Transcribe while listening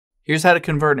Here's how to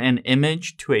convert an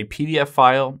image to a PDF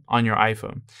file on your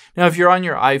iPhone. Now, if you're on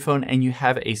your iPhone and you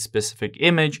have a specific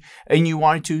image and you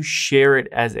want to share it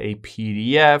as a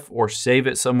PDF or save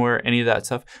it somewhere, any of that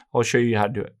stuff, I'll show you how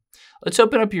to do it. Let's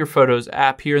open up your Photos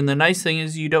app here. And the nice thing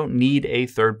is you don't need a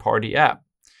third-party app.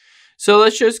 So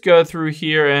let's just go through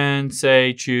here and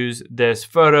say, choose this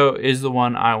photo is the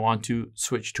one I want to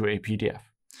switch to a PDF.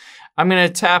 I'm going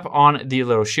to tap on the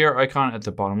little share icon at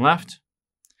the bottom left.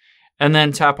 And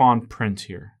then tap on print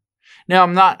here. Now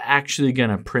I'm not actually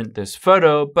gonna print this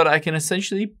photo, but I can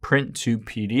essentially print to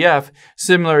PDF,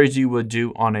 similar as you would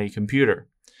do on a computer.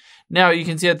 Now you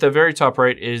can see at the very top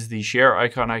right is the share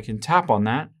icon. I can tap on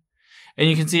that. And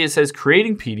you can see it says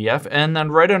creating PDF, and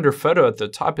then right under photo at the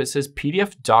top, it says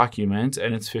PDF document,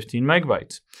 and it's 15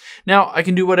 megabytes. Now I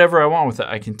can do whatever I want with it.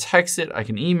 I can text it, I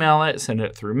can email it, send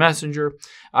it through Messenger.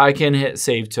 I can hit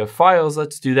save to files,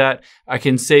 let's do that. I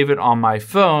can save it on my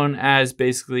phone as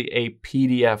basically a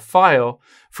PDF file.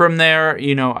 From there,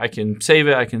 I can save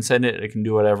it, I can send it, I can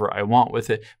do whatever I want with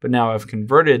it. But now I've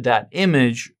converted that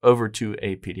image over to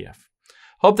a PDF.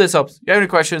 Hope this helps. If you have any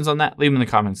questions on that, leave them in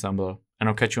the comments down below, and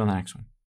I'll catch you on the next one.